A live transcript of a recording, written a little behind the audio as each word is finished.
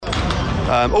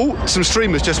Some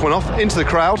streamers just went off into the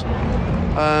crowd.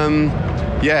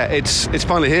 It's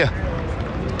finally here.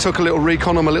 Took a little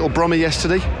recon on my little Brummy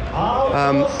yesterday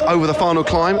over the final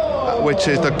climb, which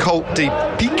is the Col de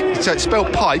Pique. So it's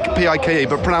spelled Pike, P-I-K-E,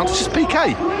 but pronounced just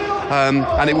P-K.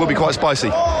 And it will be quite spicy.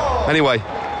 Anyway,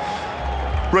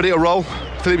 ready to roll.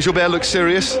 Philippe Gilbert looks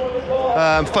serious,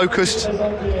 focused,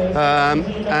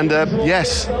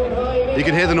 yes, you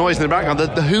can hear the noise in the background,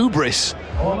 the hubris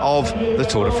of the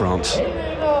Tour de France.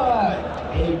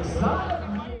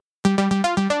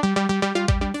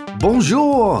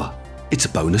 Bonjour! It's a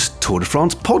bonus Tour de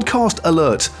France podcast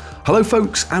alert. Hello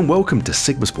folks, and welcome to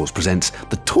Sigma Sports presents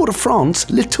the Tour de France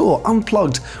Le Tour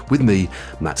Unplugged with me,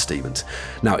 Matt Stevens.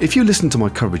 Now, if you listened to my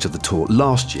coverage of the Tour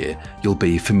last year, you'll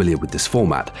be familiar with this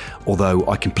format, although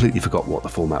I completely forgot what the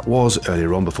format was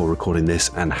earlier on before recording this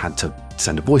and had to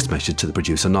send a voice message to the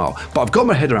producer Niall. But I've got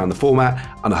my head around the format,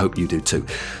 and I hope you do too.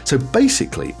 So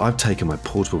basically, I've taken my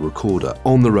portable recorder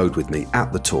on the road with me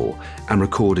at the Tour and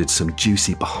recorded some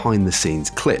juicy behind-the-scenes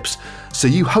clips, so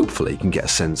you hopefully can get a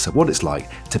sense of what it's like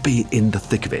to be in the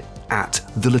thick of it at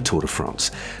the Le Tour de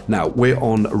France. Now, we're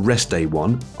on rest day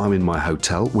one. I'm in my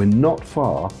hotel. We're not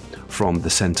far from the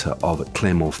centre of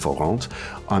Clermont-Ferrand.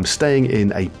 I'm staying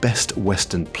in a Best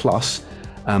Western Plus.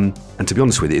 And to be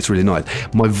honest with you, it's really nice.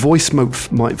 My voice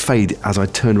might fade as I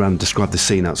turn around and describe the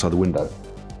scene outside the window.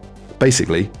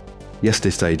 Basically,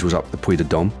 yesterday's stage was up the Puy de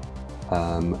Dôme,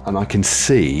 and I can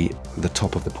see the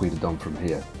top of the Puy de Dôme from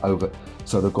here over.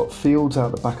 So they've got fields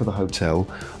out the back of the hotel.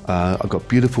 I've got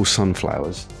beautiful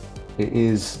sunflowers. It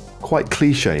is quite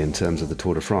cliche in terms of the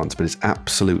Tour de France, but it's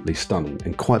absolutely stunning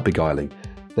and quite beguiling.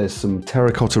 There's some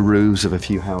terracotta roofs of a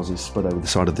few houses spread over the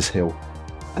side of this hill.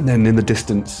 And then in the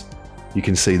distance, you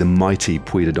can see the mighty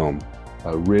Puy de Dôme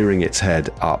rearing its head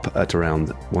up at around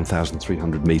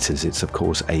 1,300 metres. It's, of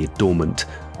course, a dormant,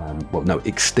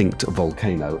 extinct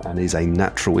volcano, and is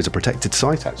a protected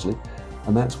site, actually.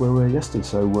 And that's where we were yesterday,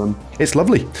 so it's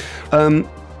lovely.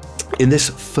 In this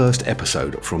first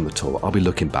episode from the Tour, I'll be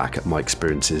looking back at my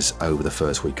experiences over the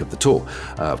first week of the Tour,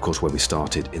 of course, where we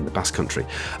started in the Basque Country.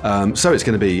 So it's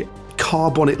going to be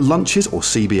car bonnet lunches, or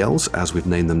CBLs, as we've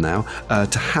named them now,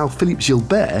 to how Philippe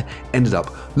Gilbert ended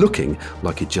up looking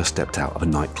like he'd just stepped out of a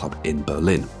nightclub in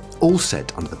Berlin, all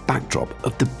set under the backdrop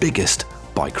of the biggest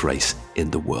bike race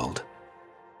in the world.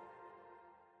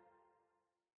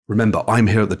 Remember, I'm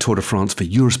here at the Tour de France for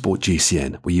Eurosport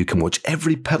GCN, where you can watch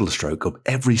every pedal stroke of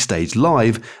every stage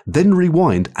live, then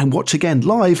rewind and watch again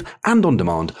live and on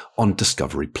demand on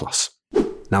Discovery+.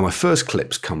 Now, my first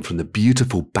clips come from the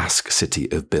beautiful Basque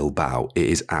city of Bilbao. It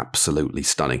is absolutely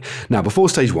stunning. Now, before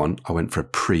stage one, I went for a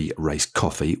pre-race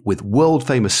coffee with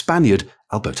world-famous Spaniard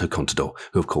Alberto Contador,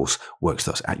 who, of course, works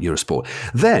with us at Eurosport.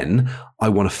 Then I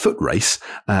won a foot race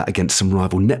against some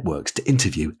rival networks to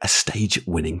interview a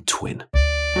stage-winning twin.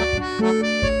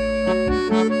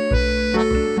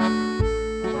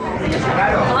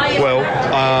 Well,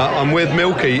 I'm with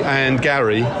Milky and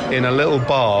Gary in a little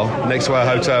bar next to our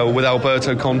hotel with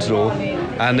Alberto Contador,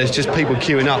 and there's just people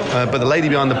queuing up. But the lady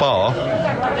behind the bar,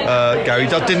 Gary,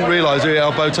 didn't realise who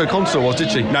Alberto Contador was,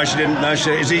 did she? No, she didn't. No,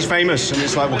 he's famous, and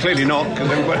it's like, well, clearly not,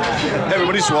 because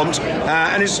everybody's swamped.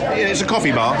 And it's a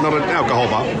coffee bar, not an alcohol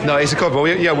bar. No, it's a coffee bar.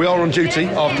 We are on duty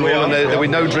after all, and there'll be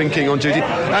no drinking on duty.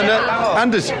 And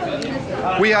Anders,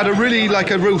 we had a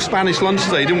real Spanish lunch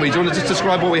today, didn't we? Do you want to just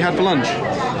describe what we had for lunch?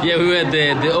 Yeah, we had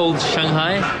the old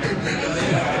Shanghai.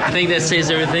 I think that says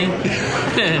everything.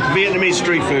 Vietnamese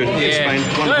street food. Yeah.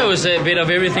 No, it was a bit of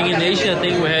everything in Asia. I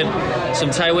think we had some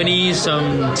Taiwanese,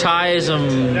 some Thai,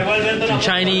 some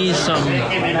Chinese,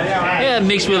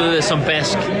 mixed with some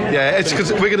Basque. Yeah, it's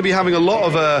because we're going to be having a lot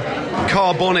of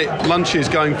car bonnet lunches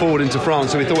going forward into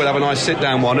France, so we thought we'd have a nice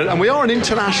sit-down one. And we are an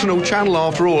international channel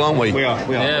after all, aren't we? We are.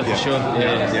 Yeah, for sure.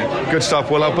 Yeah. Good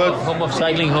stuff. Well, Albert, home of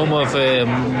cycling, home of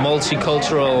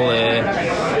multicultural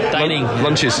dining.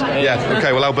 Lunches. Yeah.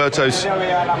 Okay. Well, Alberto's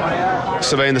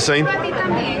surveying the scene.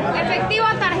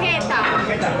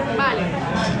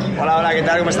 Hola, ¿qué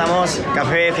tal? ¿Cómo estamos?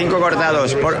 Café 5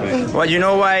 cortados. Well, you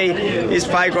know why it's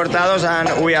 5 cortados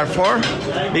and we are 4?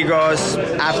 Because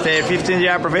after 15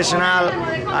 years professional,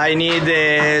 I need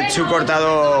 2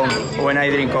 cortados when I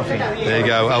drink coffee. There you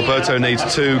go. Alberto needs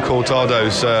 2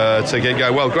 cortados to get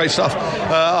going. Well, great stuff.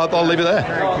 I'll leave it there.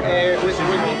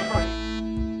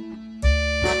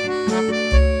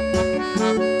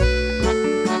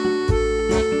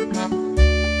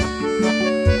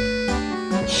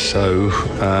 So,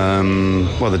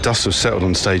 the dust was settled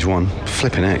on stage one.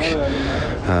 Flipping heck.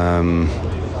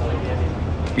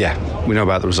 we know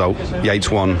about the result. Yates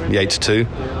won, Yates 2.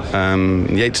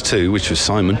 Yates 2, which was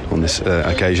Simon on this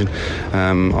occasion.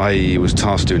 I was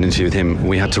tasked to do an interview with him.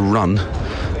 We had to run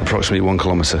approximately 1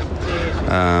 kilometre,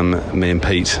 me and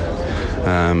Pete.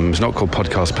 It's not called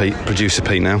Podcast Pete, Producer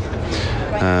Pete now.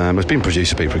 It's been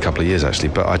Producer Pete for a couple of years actually,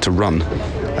 but I had to run,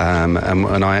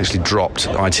 and I actually dropped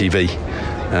ITV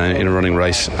in a running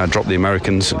race. I dropped the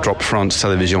Americans, dropped France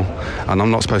Television, and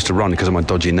I'm not supposed to run because of my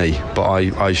dodgy knee, but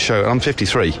I showed, I'm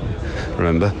 53,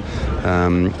 remember,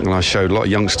 and I showed a lot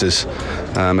of youngsters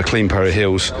a clean pair of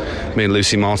heels, me and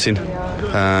Lucy Martin,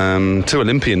 2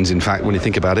 Olympians in fact when you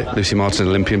think about it. Lucy Martin,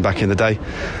 Olympian back in the day,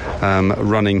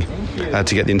 running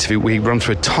to get the interview. We run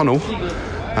through a tunnel,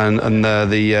 and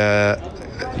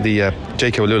the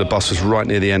J.K. Alula bus was right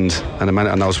near the end, and I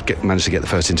managed to get the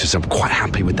first interview, so I'm quite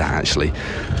happy with that actually.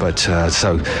 But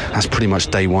so that's pretty much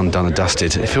day one done and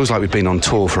dusted. It feels like we've been on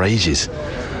tour for ages.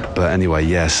 But anyway,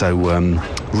 yeah, so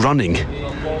running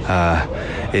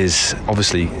is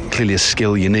obviously clearly a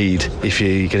skill you need if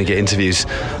you're going to get interviews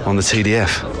on the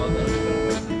TDF.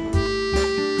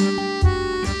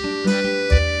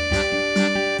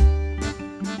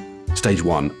 Stage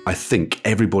 1, I think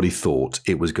everybody thought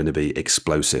it was going to be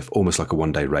explosive, almost like a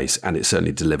one-day race, and it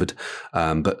certainly delivered.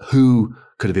 But who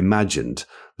could have imagined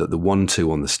that the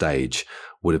 1-2 on the stage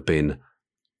would have been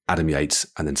Adam Yates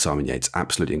and then Simon Yates?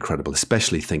 Absolutely incredible,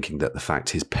 especially thinking that the fact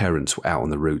his parents were out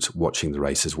on the route watching the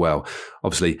race as well.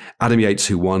 Obviously, Adam Yates,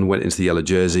 who won, went into the yellow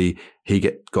jersey. He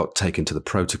got taken to the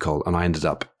protocol, and I ended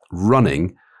up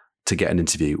running to get an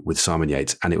interview with Simon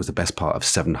Yates, and it was the best part of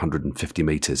 750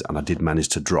 metres, and I did manage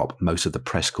to drop most of the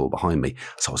press corps behind me,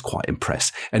 so I was quite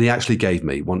impressed. And he actually gave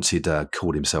me, once he'd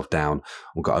cooled himself down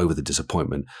or got over the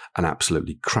disappointment, an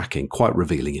absolutely cracking, quite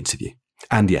revealing interview.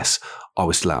 And yes, I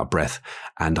was still out of breath,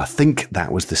 and I think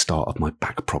that was the start of my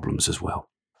back problems as well.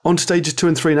 On to stages 2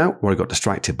 and 3 now, where I got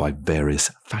distracted by various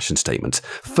fashion statements.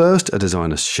 First, a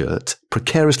designer shirt,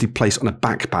 precariously placed on a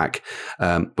backpack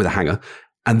with a hanger,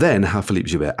 and then how Philippe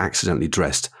Gilbert accidentally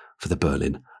dressed for the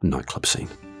Berlin nightclub scene.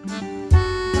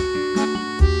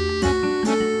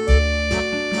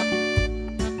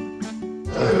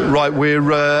 Right, we're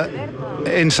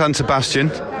in San Sebastian,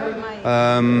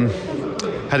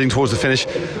 heading towards the finish.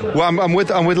 Well, I'm with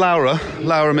Laura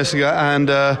Missinger, and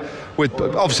with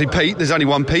obviously Pete. There's only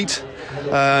one Pete.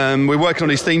 We're working on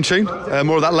his theme tune.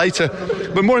 More of that later.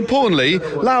 But more importantly,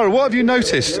 Laura, what have you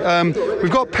noticed?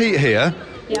 We've got Pete here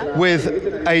with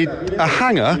a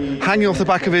hanger hanging off the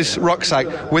back of his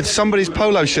rucksack with somebody's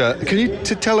polo shirt. Can you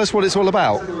tell us what it's all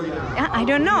about? I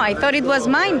don't know. I thought it was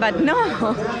mine, but no.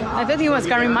 I thought he was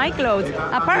carrying my clothes.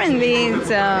 Apparently, it's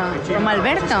from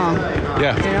Alberto.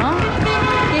 Yeah. You know?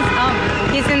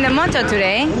 He's in the moto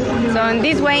today. So in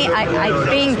this way, I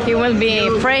think he will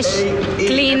be fresh,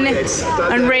 clean,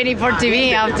 and ready for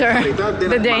TV after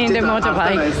the day in the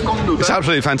motorbike. It's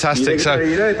absolutely fantastic. So,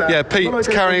 yeah, Pete's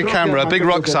carrying a camera, a big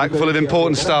rucksack full of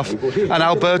important stuff, and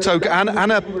Alberto, and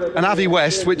an Avi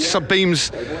West, which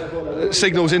beams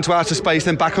signals into outer space,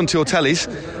 then back onto your tellies,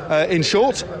 in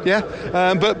short, yeah.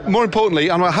 But more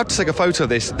importantly, I had to take a photo of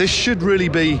this. This should really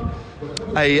be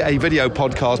a video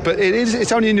podcast, but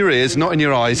it's only in your ears, not in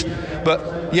your eyes.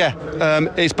 But yeah,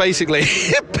 it's basically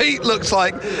Pete looks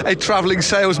like a travelling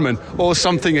salesman or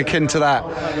something akin to that.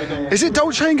 Is it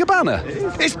Dolce & Gabbana?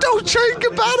 It's Dolce &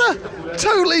 Gabbana!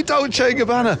 Totally Dolce &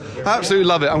 Gabbana. I absolutely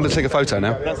love it. I'm going to take a photo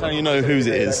now. That's how you know whose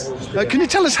it is. Can you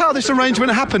tell us how this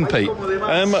arrangement happened, Pete?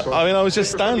 I was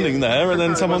just standing there, and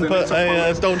then someone put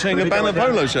a Dolce & Gabbana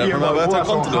polo shirt from Alberto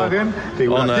Contador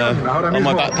on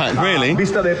my backpack, really.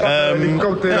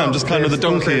 I'm just kind of the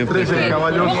donkey of this thing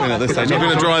at this stage. I've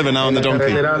been a driver, now I'm the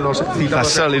donkey.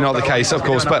 That's certainly not the case, of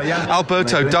course, but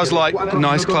Alberto does like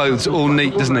nice clothes, all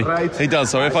neat, doesn't he? He does,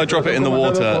 so if I drop it in the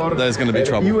water, there's going to be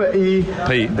trouble.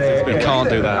 Pete, you can't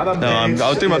do that. No,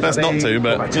 I'll do my best not to,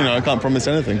 but, I can't promise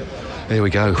anything. Here we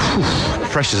go. Whew,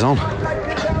 pressure's on.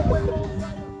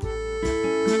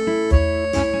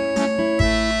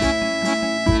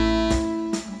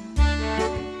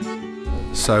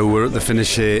 So we're at the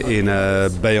finish here in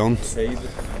Bayonne,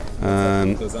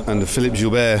 and Philippe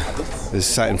Gilbert is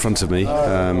sat in front of me.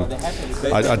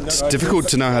 It's difficult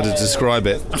to know how to describe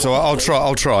it, so I'll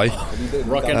try.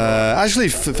 Actually,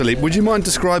 Philippe, would you mind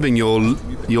describing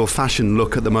your fashion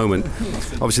look at the moment?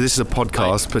 Obviously, this is a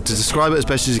podcast, but to describe it as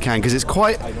best as you can, because it's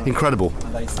quite incredible.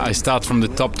 I start from the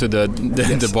top to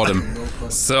the bottom.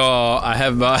 So I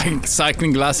have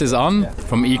cycling glasses on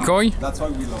from Ekoi.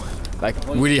 Like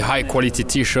really high quality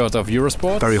t-shirt of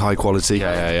Eurosport. Very high quality.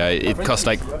 Yeah. It costs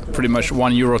like pretty much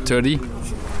 €1.30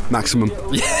 maximum.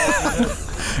 Yeah.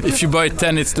 If you buy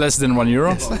 10, it's less than €1.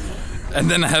 Yes. And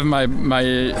then I have my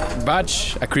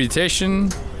badge,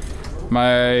 accreditation,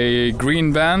 my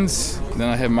green bands. Then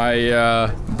I have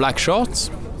my black shorts,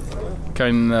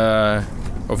 kind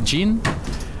of jean.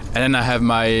 And then I have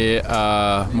my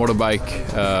motorbike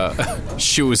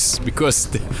shoes, because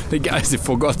the guys, they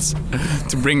forgot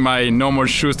to bring my normal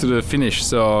shoes to the finish.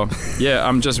 So yeah,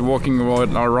 I'm just walking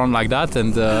around like that,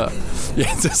 and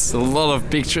just a lot of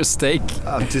pictures take.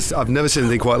 I've never seen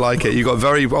anything quite like it. You've got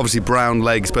very obviously brown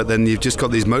legs, but then you've just got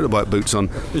these motorbike boots on,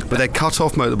 but they're cut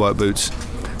off motorbike boots.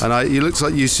 And it looks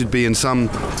like you should be in some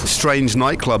strange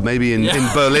nightclub, maybe in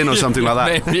Berlin or something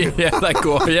like that. Maybe,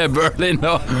 Berlin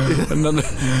or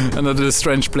another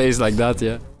strange place like that,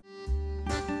 yeah.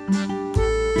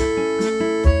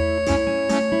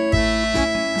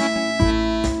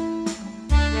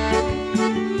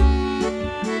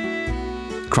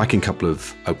 Cracking couple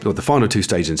of the final two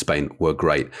stages in Spain were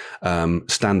great.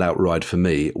 Standout ride for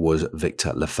me was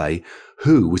Victor Lefebvre,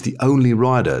 who was the only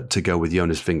rider to go with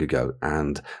Jonas Vingegaard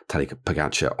and Tadej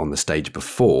Pogačar on the stage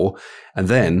before. And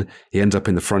then he ends up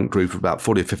in the front group of about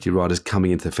 40 or 50 riders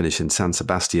coming into the finish in San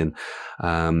Sebastian.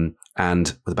 And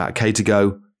with about a K to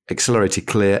go, accelerated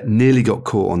clear, nearly got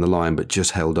caught on the line, but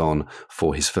just held on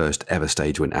for his first ever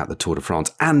stage win at the Tour de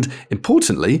France. And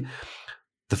importantly,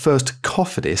 the first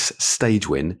Cofidis stage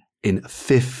win in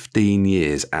 15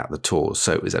 years at the Tour.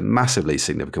 So it was a massively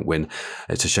significant win.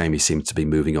 It's a shame he seems to be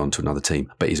moving on to another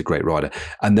team, but he's a great rider.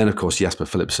 And then, of course, Jasper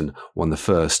Philipsen won the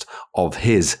first of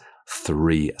his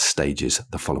 3 stages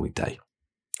the following day.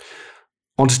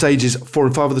 On to stages 4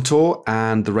 and 5 of the Tour,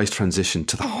 and the race transition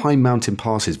to the high mountain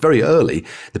passes. Very early,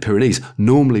 the Pyrenees.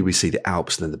 Normally we see the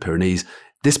Alps and then the Pyrenees.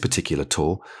 This particular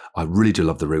Tour, I really do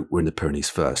love the route. We're in the Pyrenees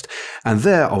first. And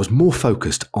there I was more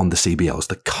focused on the CBLs,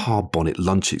 the car bonnet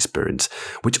lunch experience,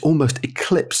 which almost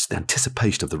eclipsed the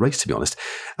anticipation of the race, to be honest.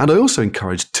 And I also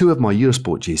encouraged 2 of my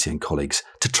Eurosport GCN colleagues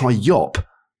to try Yop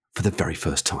for the very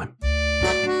first time.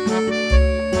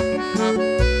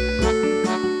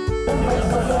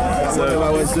 So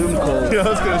our Zoom call. Yeah, I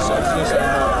was going to show.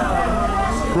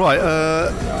 Right,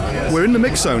 we're in the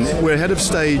mix zone. We're ahead of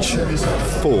stage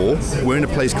 4. We're in a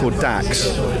place called Dax,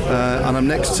 and I'm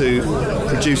next to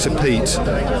producer Pete.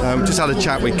 We just had a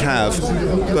chat with Cav.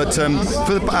 But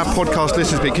for our podcast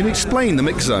listeners, Pete, can you explain the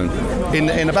mix zone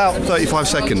in about 35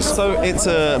 seconds? So it's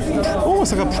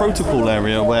almost like a protocol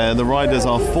area where the riders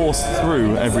are forced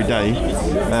through every day.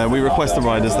 We request the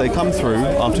riders, they come through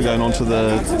after going on to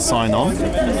the sign-on,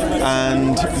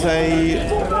 and they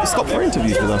stop for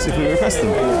interviews with us if we request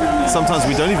them. Sometimes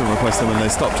we don't even request them and they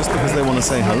stop just because they want to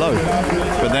say hello.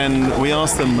 But then we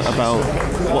ask them about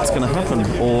what's going to happen,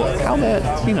 or how they're,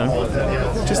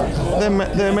 just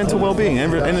their mental well-being,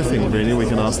 anything really we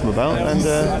can ask them about, and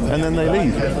then they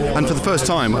leave. And for the first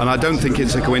time, and I don't think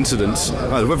it's a coincidence,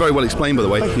 we're very well explained by the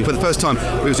way, for the first time,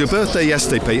 it was your birthday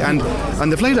yesterday, Pete,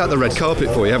 and they've laid out the red carpet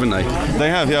for you, haven't they? They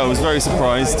have, yeah. I was very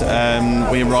surprised.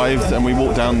 We arrived and we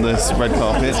walked down this red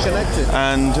carpet,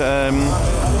 and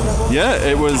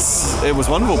it was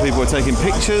wonderful. People were taking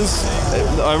pictures.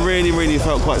 I really, really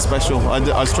felt quite special.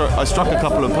 I struck a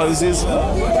couple of poses.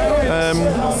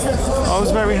 I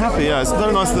was very happy. Yeah, it's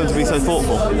so nice of them to be so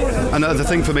thoughtful. And the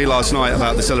thing for me last night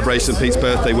about the celebration of Pete's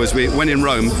birthday was when in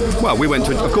Rome. Well, we went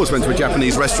to a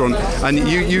Japanese restaurant, and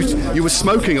you were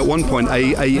smoking at one point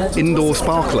a indoor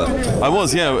sparkler. I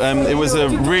was, yeah. It was a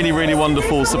really, really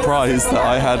wonderful surprise that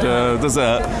I had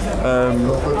dessert.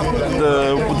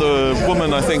 The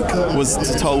woman, I think, was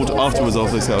told afterwards.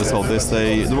 Obviously, I was told this.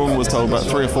 The woman was told about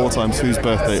 3 or 4 times whose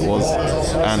birthday it was,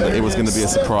 and it was going to be a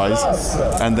surprise.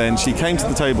 And then she came to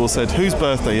the table, said, "Whose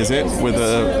birthday is it?"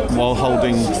 while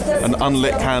holding an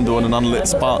unlit candle and an unlit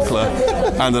sparkler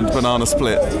and a banana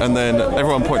split. And then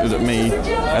everyone pointed at me,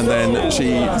 and then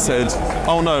she said,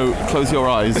 "Oh no, close your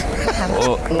eyes."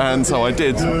 And so I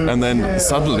did, and then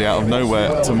suddenly, out of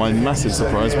nowhere, to my massive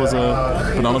surprise, was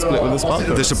a banana split with a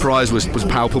sparkler. The surprise was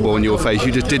palpable in your face.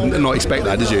 You just did not expect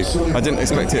that, did you? I didn't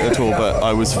expect it at all, but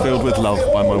I was filled with love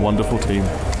by my wonderful team.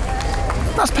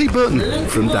 That's Pete Burton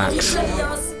from Dax.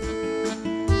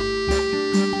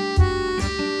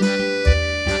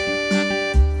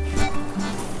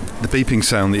 The beeping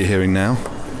sound that you're hearing now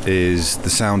is the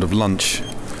sound of lunch.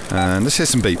 And let's hear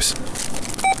some beeps.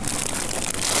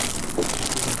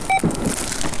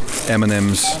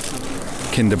 M&M's,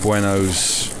 Kinder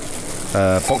Buenos,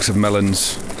 box of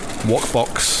melons, wok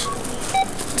box,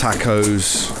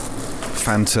 tacos,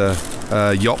 Fanta,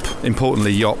 Yop,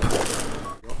 importantly Yop.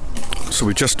 So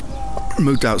we've just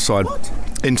moved outside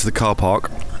into the car park,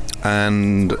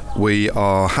 and we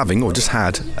are having, or just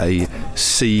had, a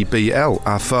CBL,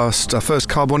 our first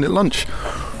car bonnet lunch.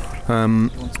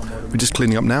 We're just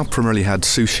cleaning up now. Primarily had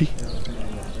sushi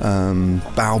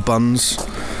bow buns,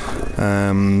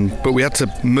 but we had to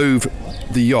move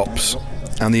the yops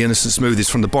and the innocent smoothies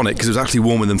from the bonnet because it was actually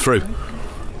warming them through.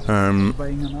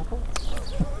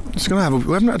 We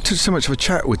haven't had so much of a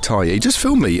chat with Ty. He just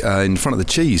filmed me in front of the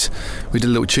cheese. We did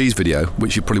a little cheese video,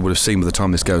 which you probably would have seen by the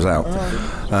time this goes out.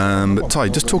 But Ty,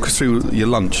 just talk us through your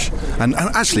lunch and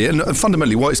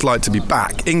fundamentally what it's like to be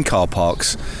back in car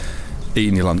parks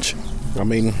eating your lunch. I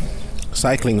mean,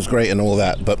 cycling's great and all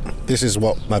that, but this is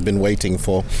what I've been waiting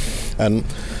for. And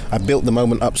I built the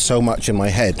moment up so much in my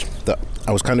head that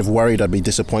I was kind of worried I'd be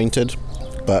disappointed.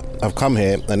 But I've come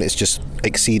here and it's just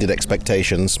exceeded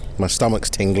expectations. My stomach's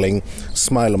tingling,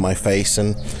 smile on my face,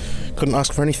 and couldn't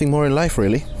ask for anything more in life,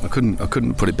 really. I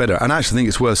couldn't put it better. And I actually think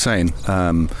it's worth saying,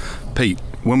 Pete,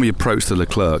 when we approached the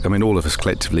Leclerc, I mean, all of us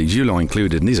collectively, Julien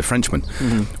included, and these are Frenchmen,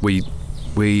 we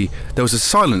there was a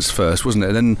silence first, wasn't it?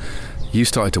 And then you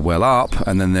started to well up,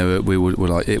 and then we were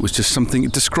like, it was just something.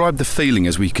 Describe the feeling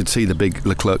as we could see the big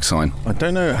Leclerc sign. I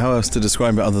don't know how else to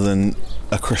describe it other than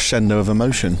a crescendo of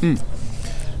emotion.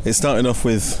 It started off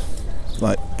with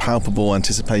like palpable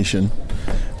anticipation,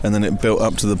 and then it built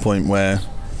up to the point where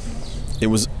it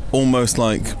was almost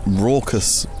like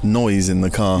raucous noise in the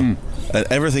car, and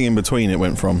everything in between it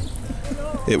went from.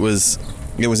 It was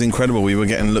incredible. We were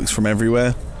getting looks from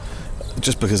everywhere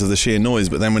just because of the sheer noise,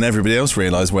 but then when everybody else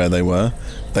realised where they were,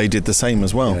 they did the same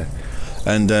as well.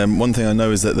 And one thing I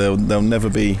know is that there'll never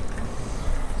be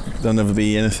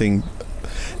anything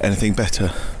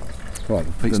better. Right,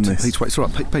 Pete's wait. It's all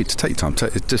right, Pete, take your time.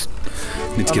 Just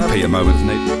need to give Pete a moment, isn't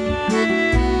it?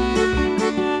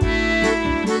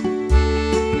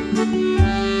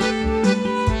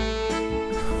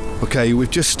 Okay,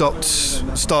 we've just started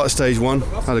stage one.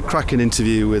 Had a cracking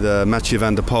interview with Mathieu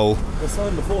van der Poel.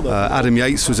 Adam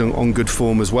Yates was on good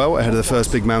form as well, ahead of the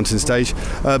first big mountain stage.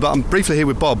 But I'm briefly here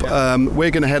with Bob.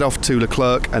 We're going to head off to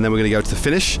Leclerc, and then we're going to go to the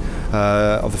finish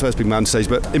of the first big mountain stage.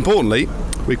 But importantly,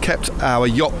 we've kept our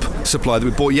Yop supply that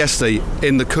we bought yesterday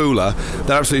in the cooler.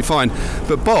 They're absolutely fine.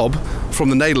 But Bob from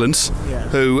the Netherlands,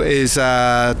 who is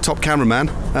top cameraman,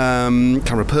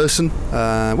 camera person,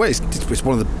 it's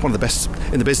one of the best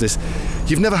in the business.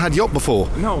 You've never had Yop before.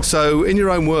 No. So in your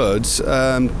own words,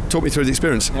 talk me through the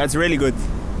experience. Yeah, it's really good.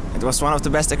 It was one of the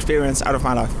best experiences out of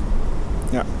my life.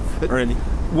 Yeah, really.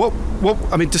 What?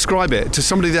 I mean, describe it to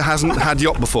somebody that hasn't had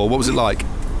Yop before. What was it like?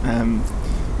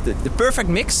 The perfect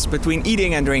mix between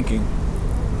eating and drinking.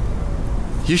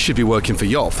 You should be working for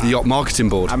Yop, the Yop marketing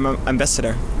board. I'm an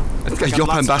ambassador.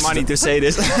 Yop ambassador. Money to say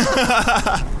this.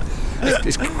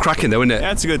 It's cracking though, isn't it?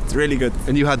 Yeah, it's good, really good.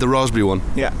 And you had the raspberry one.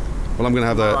 Yeah. Well, I'm going to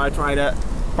have the. I tried a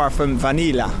parfum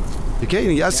vanilla. You're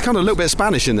getting, that's kind of a little bit of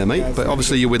Spanish in there, mate. Yeah, but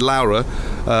obviously you're with Laura.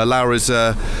 Laura's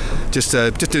just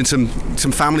doing some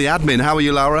family admin. How are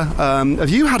you, Laura? Have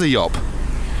you had a Yop?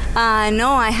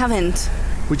 No, I haven't.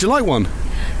 Would you like one?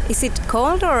 Is it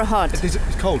cold or hot? It's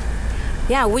cold.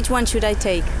 Yeah, which one should I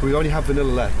take? We only have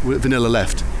vanilla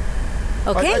left.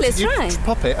 Okay, let's try.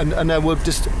 Pop it, and then we'll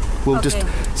just.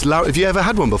 Laura, have you ever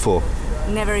had one before?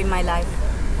 Never in my life.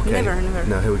 Okay. Never.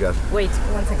 No, here we go. Wait,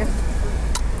 1 second.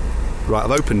 Right, I've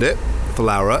opened it for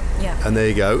Laura. Yeah. And there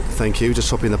you go. Thank you. Just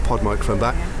swapping the pod microphone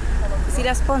back. Is it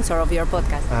a sponsor of your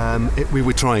podcast? We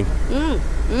were trying.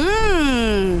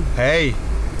 Hey.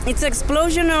 It's an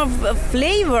explosion of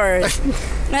flavors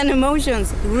and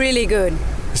emotions. Really good.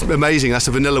 It's amazing. That's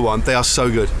a vanilla one. They are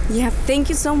so good. Yeah, thank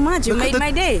you so much. You made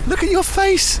my day. Look at your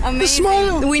face. Amazing. The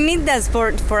smile. We need that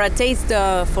for a taste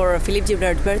for Philippe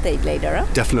Gilbert's birthday later, huh?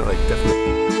 Definitely.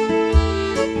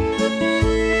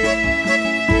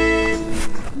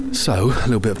 So, a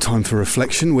little bit of time for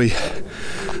reflection. Me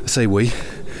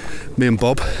and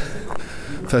Bob.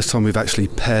 First time we've actually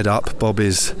paired up. Bob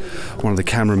is one of the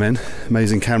cameramen,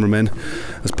 amazing cameramen,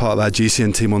 as part of our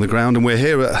GCN team on the ground, and we're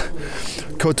here at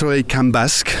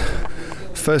Courtrai-Cambasque.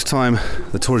 First time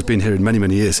the tour has been here in many,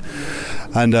 many years,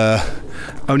 and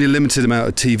only a limited amount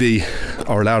of TV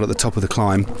are allowed at the top of the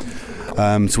climb.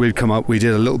 So we've come up, we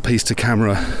did a little piece to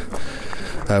camera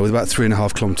with about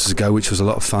 3.5 kilometres to go, which was a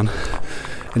lot of fun.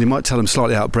 And you might tell I'm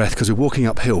slightly out of breath because we're walking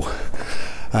uphill.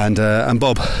 And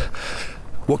Bob,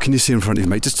 what can you see in front of you,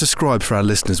 mate? Just describe for our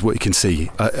listeners what you can see.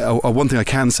 One thing I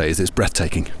can say is it's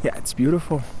breathtaking. Yeah, it's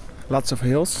beautiful. Lots of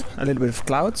hills, a little bit of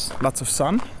clouds, lots of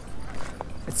sun.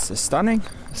 It's a stunning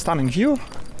view.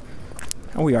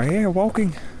 And we are here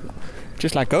walking,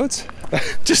 just like goats.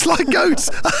 Just like goats.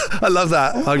 I love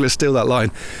that. I'm going to steal that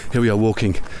line. Here we are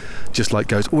walking, just like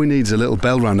goats. All we need is a little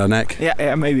bell round our neck.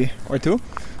 Yeah, maybe. Or two.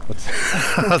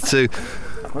 Two.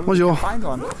 Bonjour. Find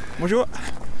one. Bonjour.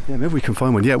 Yeah, maybe we can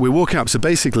find one. Yeah, we're walking up. So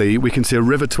basically, we can see a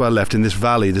river to our left in this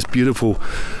valley, this beautiful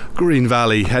green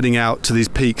valley heading out to these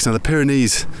peaks. Now, the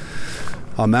Pyrenees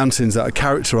are mountains that are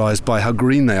characterised by how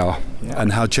green they are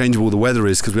and how changeable the weather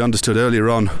is, because we understood earlier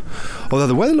on, although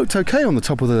the weather looked okay on the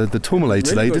top of the Tourmalet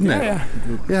today, didn't it?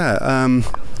 Yeah.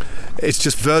 It's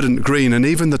just verdant green, and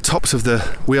even the tops of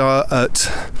we are at,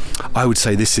 I would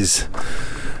say this is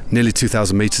nearly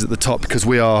 2,000 metres at the top, because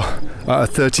we are at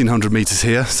 1,300 metres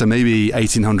here, so maybe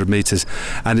 1,800 metres,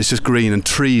 and it's just green and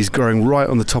trees growing right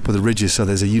on the top of the ridges, so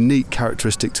there's a unique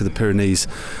characteristic to the Pyrenees.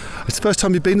 It's the first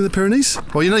time you've been to the Pyrenees?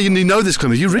 Well, you know this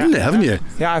climate. You've ridden it, haven't you?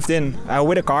 Yeah, I've been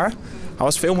with a car. I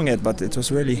was filming it, but it was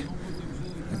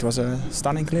a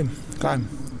stunning climb.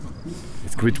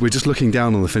 We're just looking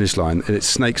down on the finish line, and it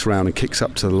snakes around and kicks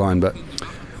up to the line, but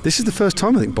this is the first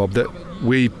time, I think, Bob, that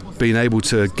we've been able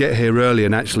to get here early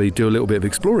and actually do a little bit of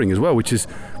exploring as well, which is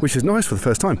nice for the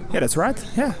first time. Yeah, that's right.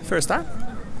 Yeah, first time.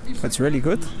 That's really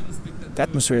good. The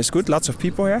atmosphere is good. Lots of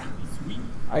people here.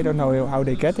 I don't know how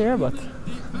they get here, but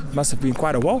it must have been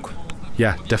quite a walk.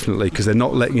 Yeah, definitely, because they're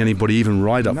not letting anybody even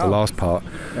ride up the last part.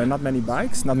 There are not many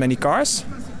bikes, not many cars.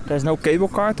 There's no cable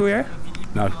car to here.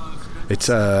 No. It's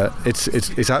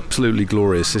absolutely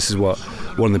glorious. This is one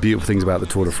of the beautiful things about the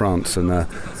Tour de France, and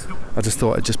I just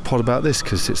thought I'd just pod about this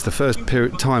because it's the first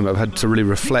time I've had to really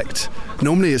reflect.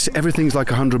 Normally, everything's like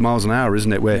 100 miles an hour,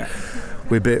 isn't it? We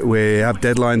have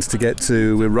deadlines to get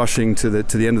to. We're rushing to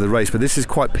the end of the race, but this is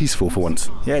quite peaceful for once.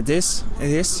 Yeah, it is. It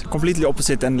is completely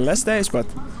opposite than the last days, but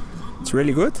it's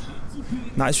really good.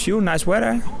 Nice view, nice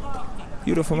weather,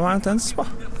 beautiful mountains. Wow.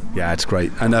 Yeah, it's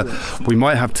great. And we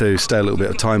might have to stay a little bit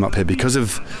of time up here because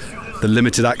of the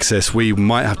limited access. We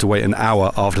might have to wait an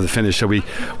hour after the finish. So we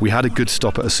had a good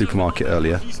stop at a supermarket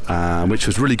earlier, which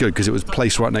was really good because it was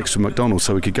placed right next to McDonald's,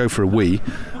 so we could go for a wee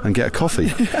and get a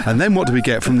coffee. And then what did we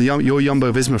get from your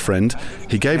Jumbo-Visma friend?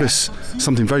 He gave us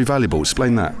something very valuable.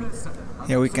 Explain that.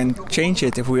 Yeah, we can change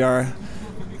it if we are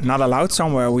not allowed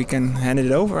somewhere. We can hand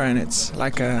it over, and it's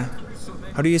like a...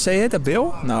 How do you say it? A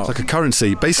bill? No. It's like a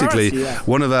currency. Basically,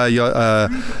 one of our...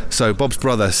 so Bob's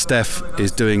brother, Steph,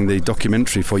 is doing the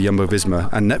documentary for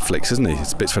Jumbo-Visma and Netflix, isn't he?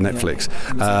 It's bits for Netflix.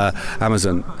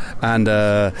 Amazon. And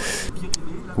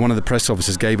one of the press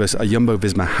officers gave us a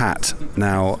Jumbo-Visma hat.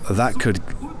 Now, that could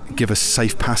give us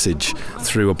safe passage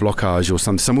through a blockage or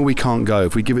somewhere we can't go.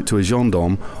 If we give it to a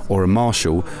gendarme or a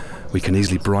marshal, we can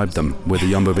easily bribe them with a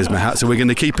Jumbo-Visma hat. So we're going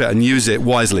to keep it and use it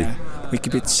wisely. We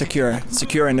keep it secure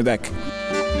in the back.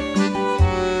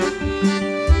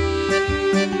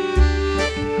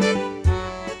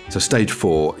 So stage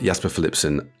 4, Jasper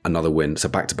Philipsen, another win. So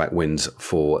back-to-back wins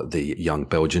for the young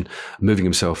Belgian, moving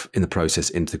himself in the process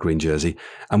into the green jersey.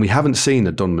 And we haven't seen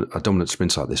a dominant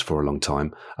sprinter like this for a long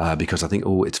time because I think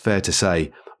it's fair to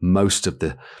say most of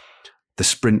the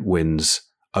sprint wins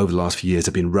over the last few years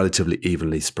have been relatively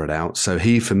evenly spread out. So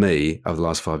he, for me, over the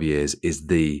last 5 years, is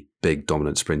the big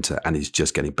dominant sprinter, and he's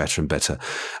just getting better and better.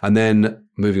 And then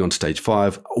moving on to stage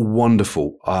 5, a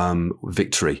wonderful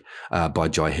victory by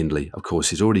Jai Hindley. Of course,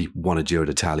 he's already won a Giro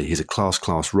d'Italia. He's a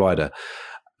class rider,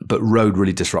 but rode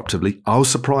really disruptively. I was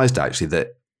surprised, actually,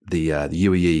 that the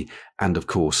UAE and, of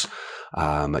course,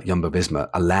 Jumbo-Visma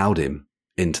allowed him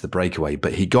into the breakaway,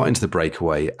 but he got into the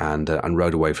breakaway and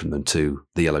rode away from them to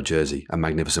the yellow jersey. A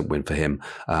magnificent win for him.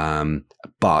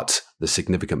 But the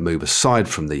significant move, aside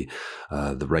from the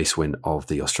race win of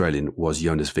the Australian, was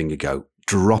Jonas Vingegaard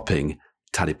dropping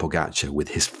Tadej Pogačar with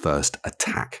his first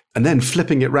attack and then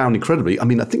flipping it round incredibly. I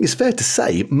mean, I think it's fair to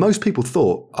say most people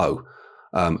thought,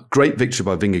 great victory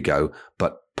by Vingegaard,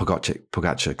 but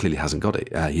Pogačar clearly hasn't got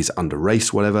it. He's under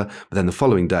race, whatever. But then the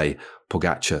following day,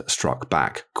 Pogačar struck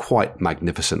back quite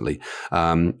magnificently,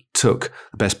 took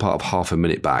the best part of half a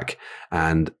minute back,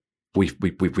 and we've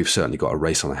certainly got a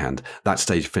race on the hand. That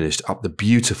stage finished up the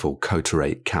beautiful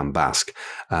Cauterets Camp Basque,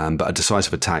 but a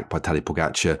decisive attack by Tadej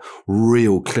Pogačar,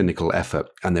 real clinical effort,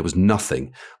 and there was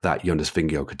nothing that Jonas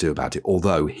Vingegaard could do about it,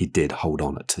 although he did hold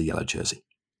on to the yellow jersey.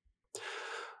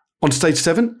 On to stage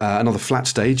 7, another flat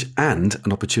stage and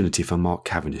an opportunity for Mark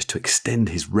Cavendish to extend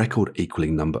his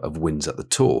record-equalling number of wins at the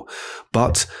Tour.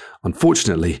 But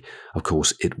unfortunately, of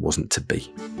course, it wasn't to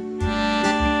be.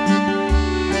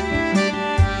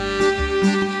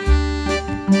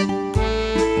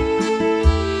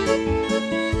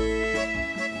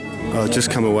 I've just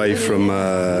come away from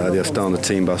the Astana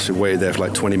team bus. We waited there for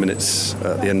like 20 minutes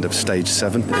at the end of stage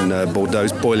 7 in Bordeaux.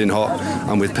 It's boiling hot.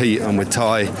 I'm with Pete, I'm with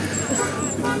Ty.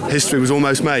 History was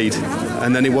almost made,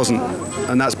 and then it wasn't,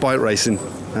 and that's bike racing.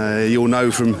 You'll know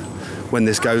from when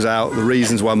this goes out the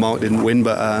reasons why Mark didn't win,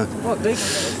 but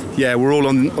we're all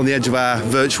on the edge of our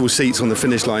virtual seats on the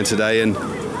finish line today, and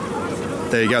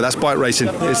There you go. That's bike racing.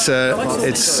 It's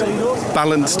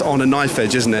balanced on a knife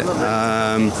edge, isn't it?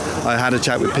 I had a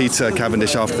chat with Peter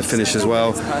Cavendish after the finish as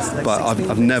well, but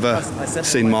I've never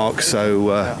seen Mark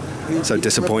so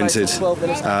disappointed.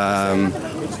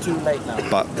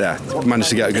 But yeah, managed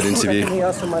to get a good interview.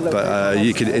 But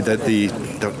you could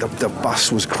the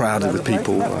bus was crowded with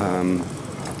people.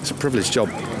 It's a privileged job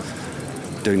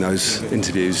doing those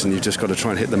interviews, and you've just got to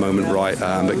try and hit the moment right.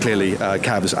 But clearly,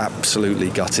 Cav is absolutely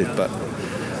gutted. But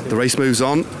the race moves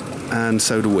on, and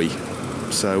so do we.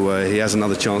 So he has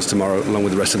another chance tomorrow, along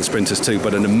with the rest of the sprinters too.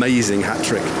 But an amazing hat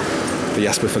trick for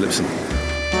Jasper Philipsen.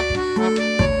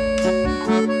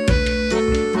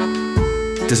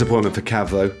 Disappointment for Cav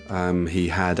though. He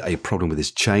had a problem with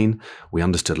his chain. We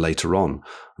understood later on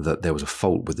that there was a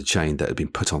fault with the chain that had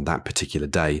been put on that particular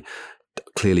day.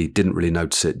 Clearly didn't really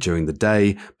notice it during the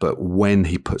day, but when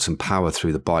he put some power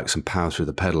through the bikes and power through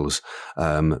the pedals,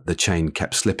 the chain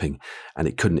kept slipping and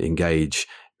it couldn't engage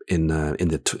in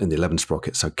the 11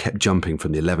 sprocket, so kept jumping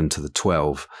from the 11 to the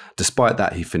 12. Despite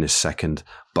that, he finished second,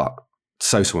 but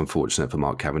so unfortunate for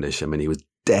Mark Cavendish. I mean, he was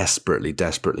desperately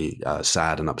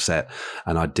sad and upset,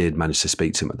 and I did manage to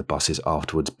speak to him at the buses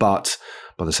afterwards. But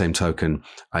by the same token,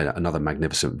 another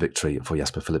magnificent victory for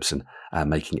Jasper Philipsen,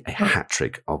 making a hat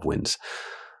trick of wins.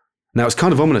 Now, it's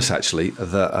kind of ominous, actually,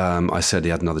 that I said he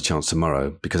had another chance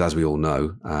tomorrow, because as we all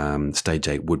know, Stage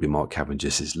 8 would be Mark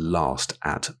Cavendish's last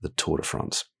at the Tour de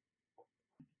France.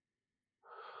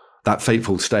 That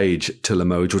fateful stage to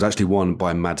Limoges was actually won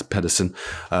by Mads Pedersen,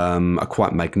 a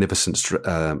quite magnificent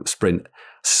sprint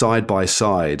side by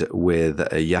side with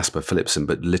Jasper Philipsen,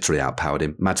 but literally outpowered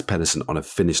him. Mads Pedersen on a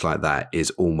finish like that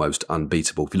is almost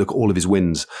unbeatable. If you look at all of his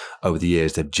wins over the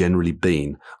years, they've generally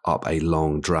been up a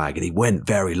long drag, and he went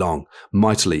very long,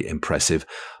 mightily impressive.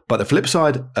 But the flip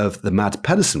side of the Mads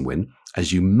Pedersen win,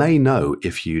 as you may know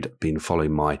if you'd been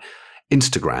following my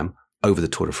Instagram over the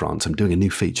Tour de France, I'm doing a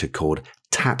new feature called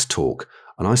Tat Talk,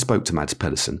 and I spoke to Mads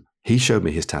Pedersen. He showed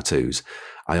me his tattoos.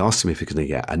 I asked him if he could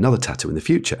get another tattoo in the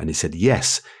future, and he said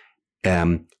yes.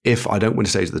 If I don't win a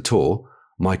stage of the Tour,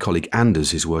 my colleague Anders,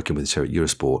 who's working with us here at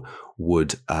Eurosport,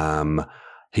 would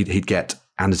he'd get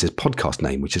Anders' podcast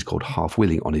name, which is called Half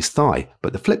Wheeling, on his thigh.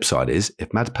 But the flip side is,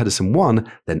 if Mads Pedersen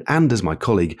won, then Anders, my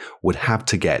colleague, would have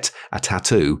to get a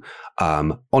tattoo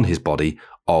on his body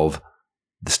of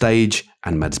the stage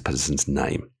and Mads Pedersen's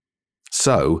name.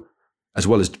 So, as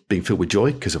well as being filled with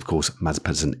joy, because of course Mads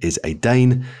Pedersen is a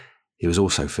Dane, he was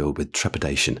also filled with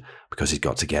trepidation because he's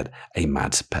got to get a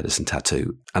Mads Pedersen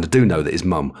tattoo. And I do know that his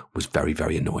mum was very,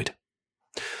 very annoyed.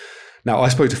 Now, I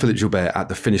spoke to Philippe Gilbert at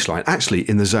the finish line, actually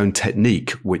in the zone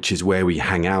technique, which is where we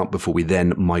hang out before we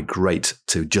then migrate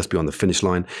to just beyond the finish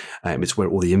line. It's where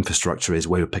all the infrastructure is,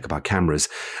 where we pick up our cameras.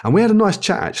 And we had a nice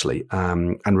chat, actually,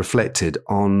 and reflected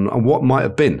on what might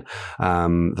have been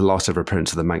the last ever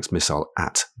appearance of the Manx missile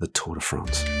at the Tour de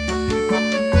France.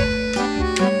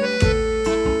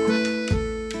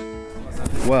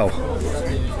 Well,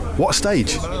 what a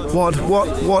stage.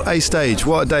 What a stage.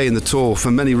 What a day in the Tour,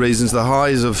 for many reasons. The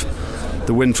highs of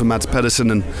the win for Mads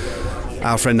Pedersen and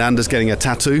our friend Anders getting a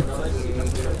tattoo.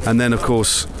 And then, of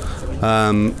course,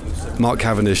 Mark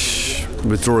Cavendish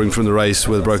withdrawing from the race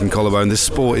with a broken collarbone. This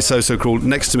sport is so cruel.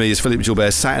 Next to me is Philippe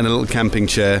Gilbert, sat in a little camping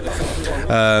chair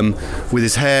with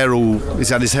his hair he's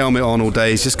had his helmet on all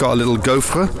day. He's just got a little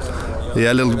gaufre.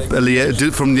 Yeah, a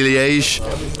little from Liège.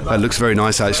 Looks very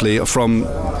nice, actually, from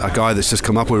a guy that's just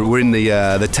come up. We're in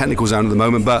the technical zone at the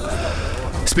moment, but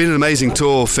it's been an amazing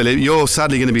tour, Philip. You're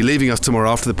sadly going to be leaving us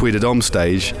tomorrow after the Puy de Dôme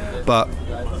stage, but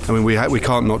I mean, we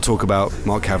can't not talk about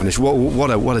Mark Cavendish.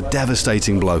 What a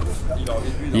devastating blow.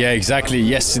 Yeah, exactly.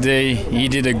 Yesterday he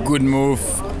did a good move.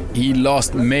 He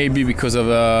lost maybe because of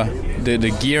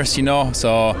the gears,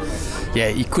 So yeah,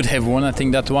 he could have won, I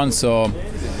think, that one. So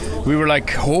we were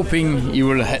hoping he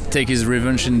will take his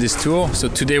revenge in this tour. So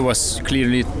today was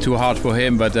clearly too hard for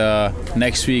him, but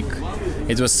next week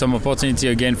it was some opportunity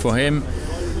again for him.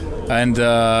 And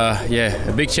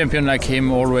a big champion like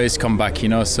him always come back,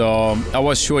 So I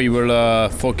was sure he will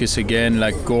focus again,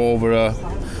 go over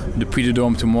the Puy de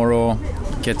Dôme tomorrow,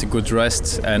 get a good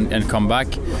rest and come back.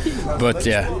 But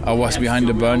yeah, I was behind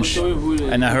the bunch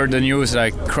and I heard the news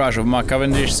crash of Mark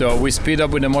Cavendish. So we speed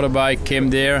up with the motorbike, came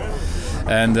there.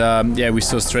 And we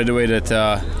saw straight away that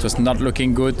it was not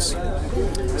looking good.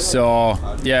 So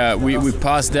yeah, we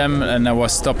passed them, and I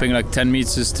was stopping 10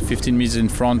 meters to 15 meters in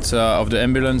front of the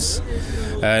ambulance.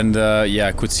 And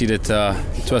I could see that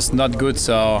it was not good.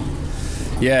 So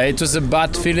yeah, it was a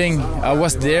bad feeling. I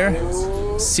was there,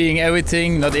 seeing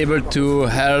everything, not able to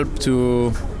help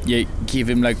to give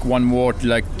him one word,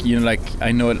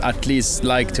 I know at least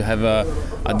to have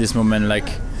at this moment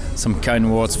some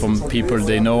kind words from people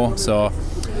they know. So,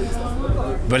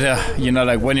 but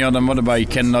like when you're on a motorbike, you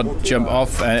cannot jump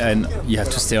off, and you have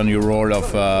to stay on your role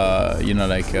of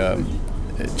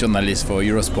journalist for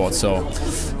Eurosport. So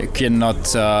you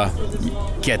cannot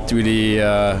get really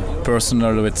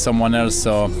personal with someone else.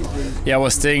 So I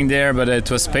was staying there, but it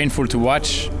was painful to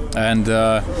watch. And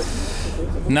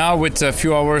now, with a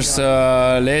few hours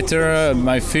later,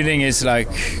 my feeling is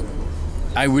like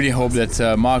I really hope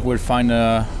that Mark will find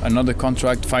another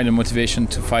contract, find a motivation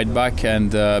to fight back,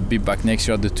 and be back next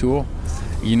year at the Tour.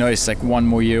 It's like one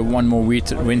more year, one more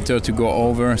winter to go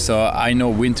over. So I know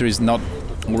winter is not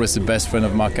always the best friend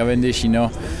of Mark Cavendish,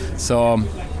 So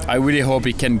I really hope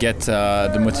he can get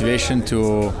the motivation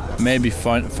to maybe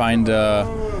find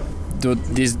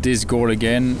this goal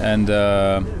again, and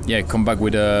come back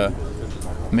with a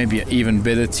maybe an even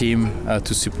better team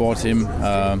to support him.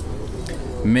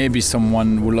 Maybe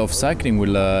someone who loves cycling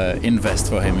will invest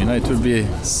for him. It will be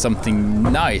something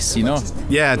nice.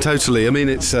 Yeah, totally. I mean,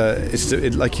 it's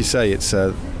like you say, it's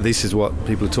this is what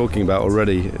people are talking about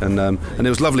already, and it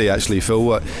was lovely actually,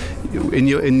 Phil.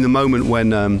 In the moment when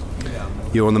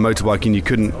you're on the motorbike and you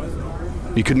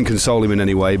couldn't console him in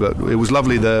any way, but it was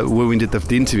lovely when we did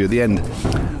the interview at the end,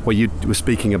 where you were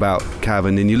speaking about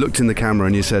Cavan, and you looked in the camera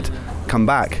and you said, "Come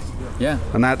back." Yeah.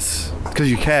 And that's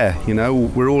because you care.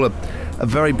 We're all a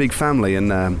very big family,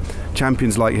 and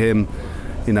champions like him,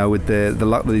 with the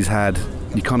luck that he's had,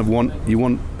 you kind of want.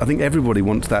 I think everybody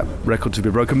wants that record to be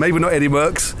broken. Maybe not Eddie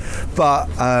Merckx, but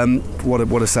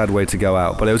what a sad way to go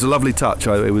out. But it was a lovely touch.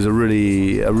 It was a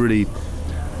really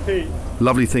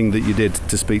lovely thing that you did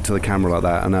to speak to the camera like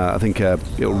that, and I think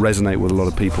it'll resonate with a lot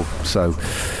of people. So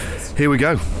here we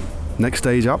go. Next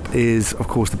stage up is, of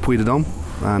course, the Puy de Dôme,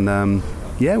 and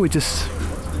we just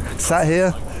sat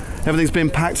here. Everything's been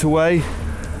packed away.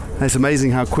 It's amazing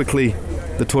how quickly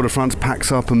the Tour de France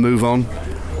packs up and move on.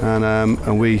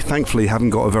 And we thankfully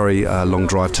haven't got a very long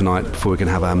drive tonight before we can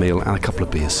have our meal and a couple of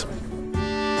beers.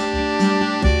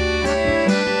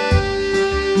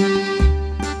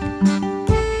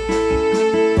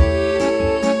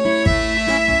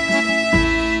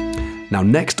 Now,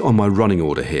 next on my running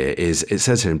order here is, it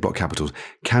says here in block capitals,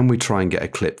 can we try and get a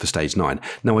clip for stage 9?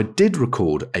 Now, I did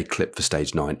record a clip for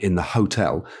stage 9 in the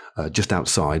hotel just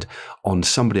outside on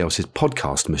somebody else's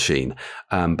podcast machine.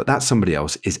 But that somebody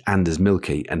else is Anders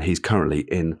Milky, and he's currently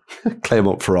in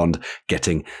Clermont-Ferrand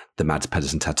getting the Mads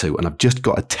Pedersen tattoo. And I've just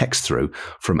got a text through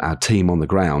from our team on the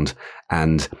ground,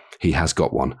 and he has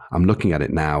got one. I'm looking at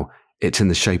it now. It's in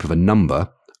the shape of a number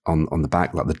on the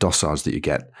back, like the dossards that you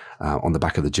get on the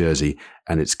back of the jersey,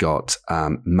 and it's got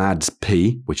Mads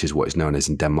P, which is what is known as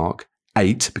in Denmark,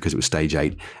 8, because it was stage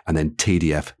 8, and then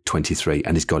TDF 23,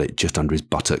 and he's got it just under his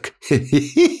buttock.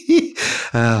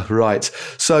 Right.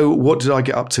 So what did I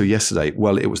get up to yesterday?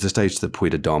 Well, it was the stage to the Puy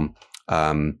de Dôme,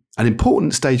 an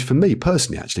important stage for me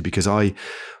personally, actually, because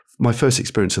my first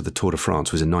experience of the Tour de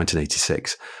France was in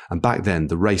 1986. And back then,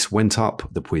 the race went up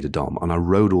the Puy de Dôme, and I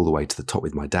rode all the way to the top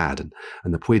with my dad.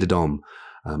 And the Puy de Dôme,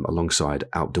 alongside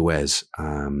Alpe d'Huez,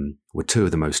 were two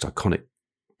of the most iconic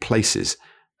places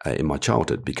in my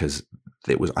childhood, because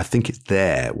I think it's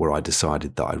there where I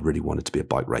decided that I really wanted to be a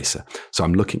bike racer. So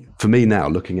I'm looking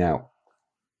out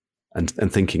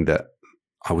and thinking that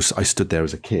I stood there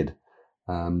as a kid.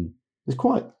 It's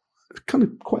quite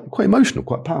emotional,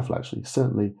 quite powerful, actually.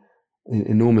 Certainly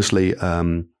enormously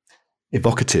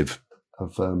evocative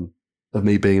of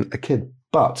me being a kid,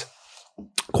 but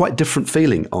quite different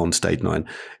feeling on stage 9.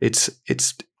 It's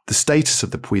the status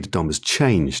of the Puy de Dôme has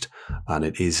changed, and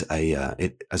it is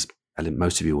as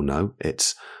most of you will know,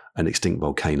 it's an extinct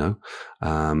volcano,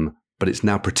 but it's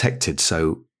now protected.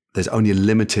 So there's only a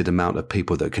limited amount of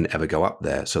people that can ever go up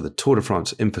there. So the Tour de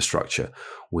France infrastructure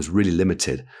was really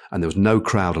limited, and there was no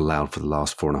crowd allowed for the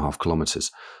last 4.5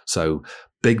 kilometers. So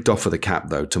big doff of the cap,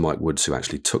 though, to Mike Woods, who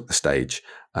actually took the stage.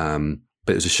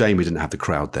 But it was a shame we didn't have the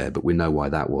crowd there, but we know why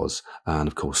that was. And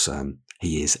of course,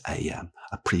 he is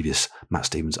a previous Matt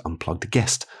Stevens Unplugged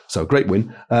guest. So a great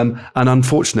win. And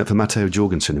unfortunate for Matteo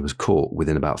Jorgensen, who was caught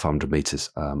within about 500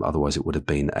 meters. Otherwise, it would have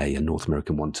been a North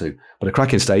American 1-2. But a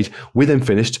cracking stage. We then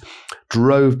finished,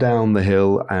 drove down the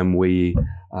hill, and we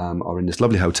are in this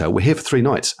lovely hotel. We're here for 3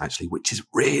 nights, actually, which is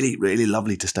really, really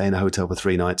lovely to stay in a hotel for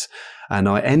 3 nights. And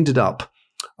I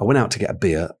went out to get a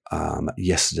beer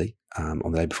yesterday,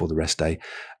 on the day before the rest day,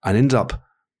 and ended up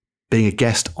being a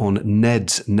guest on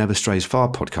Ned's Never Strays Far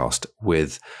podcast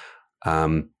with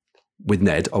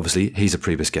Ned. Obviously, he's a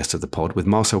previous guest of the pod. With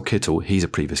Marcel Kittel, he's a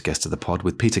previous guest of the pod.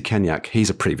 With Peter Kenyak, he's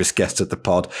a previous guest of the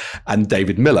pod. And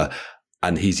David Miller,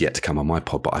 and he's yet to come on my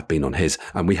pod, but I've been on his.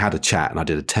 And we had a chat, and I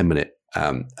did a 10-minute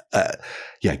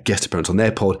guest appearance on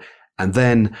their pod. And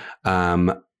then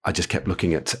I just kept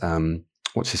looking at,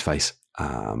 what's his face?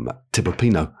 Thibaut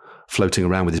Pinot, floating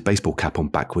around with his baseball cap on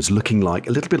backwards, looking like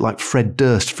a little bit like Fred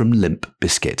Durst from Limp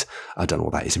Bizkit. I don't know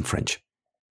what that is in French.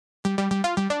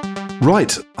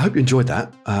 Right, I hope you enjoyed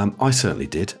that. I certainly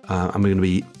did. I'm going to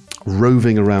be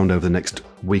roving around over the next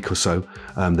week or so,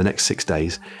 the next 6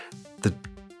 days. The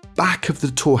back of the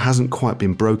tour hasn't quite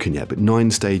been broken yet, but 9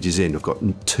 stages in, I've got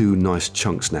 2 nice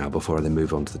chunks now before I then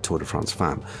move on to the Tour de France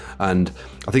Femme. And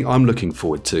I think I'm looking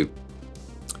forward to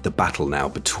the battle now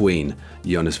between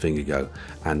Jonas Vingegaard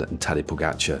and Tadej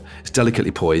Pogačar. It's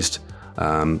delicately poised.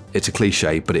 It's a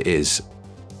cliche, but it is.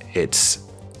 It's,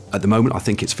 at the moment, I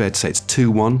think it's fair to say it's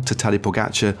 2-1 to Tadej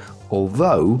Pogačar,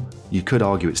 although you could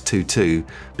argue it's 2-2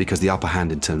 because the upper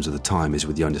hand in terms of the time is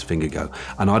with Jonas Vingegaard.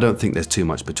 And I don't think there's too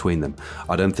much between them.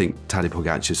 I don't think Tadej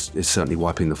Pogačar is certainly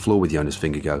wiping the floor with Jonas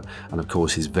Vingegaard. And of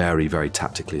course, he's very, very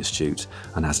tactically astute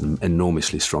and has an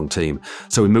enormously strong team.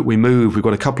 So we move. We've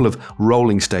got a couple of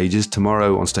rolling stages.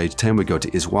 Tomorrow on stage 10, we go to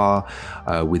Issoire.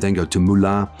 We then go to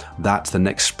Moulins. That's the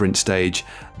next sprint stage.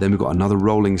 Then we've got another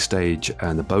rolling stage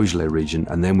in the Beaujolais region.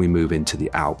 And then we move into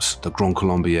the Alps, the Grand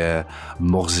Colombier,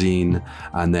 Morzine,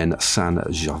 and then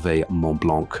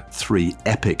Saint-Gervais-Mont-Blanc, 3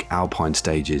 epic alpine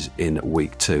stages in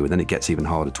week 2, and then it gets even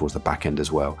harder towards the back end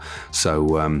as well.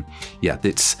 So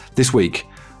this week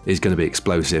is going to be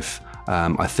explosive.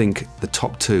 I think the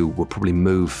top 2 will probably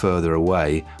move further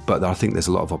away, but I think there's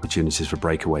a lot of opportunities for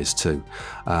breakaways too.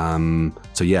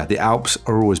 The Alps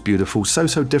are always beautiful,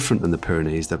 so different than the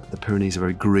Pyrenees. The Pyrenees are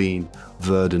very green,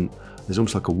 verdant. There's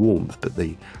almost like a warmth, but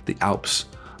the Alps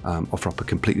offer up a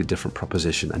completely different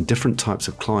proposition and different types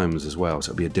of climbs as well.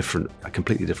 So it'll be a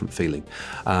completely different feeling.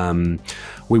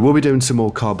 We will be doing some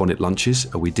more car bonnet lunches.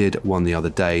 We did one the other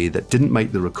day that didn't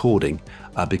make the recording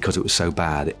because it was so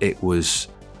bad. It was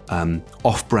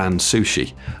off-brand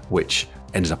sushi, which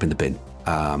ended up in the bin.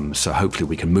 So hopefully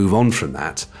we can move on from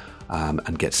that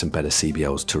and get some better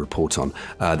CBLs to report on.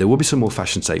 There will be some more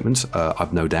fashion statements,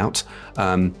 I've no doubt.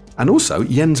 And also,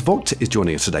 Jens Vogt is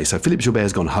joining us today. So Philippe Gilbert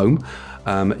has gone home.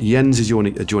 Jens is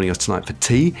joining us tonight for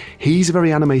tea. He's a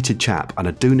very animated chap, and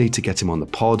I do need to get him on the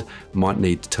pod. Might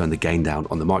need to turn the gain down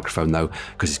on the microphone, though,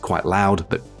 because he's quite loud,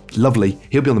 but lovely.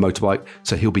 He'll be on the motorbike,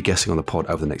 so he'll be guesting on the pod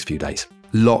over the next few days.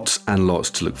 Lots and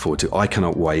lots to look forward to. I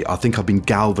cannot wait. I think I've been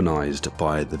galvanised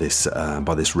by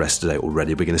this rest today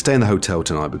already. We're going to stay in the hotel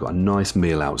tonight. We've got a nice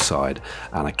meal outside,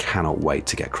 and I cannot wait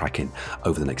to get cracking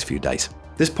over the next few days.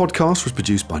 This podcast was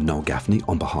produced by Noel Gaffney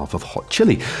on behalf of Hot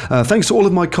Chili. Thanks to all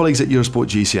of my colleagues at Eurosport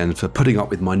GCN for putting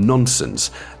up with my nonsense,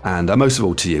 and most of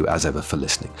all to you, as ever, for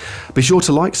listening. Be sure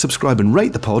to like, subscribe and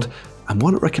rate the pod, and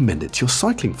why not recommend it to your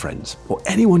cycling friends or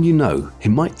anyone you know who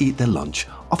might eat their lunch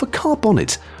off a car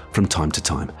bonnet from time to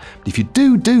time. But if you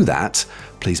do that,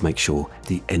 please make sure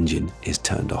the engine is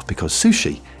turned off because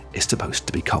sushi is supposed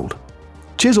to be cold.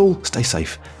 Cheers all, stay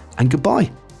safe, and goodbye.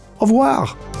 Au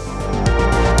revoir.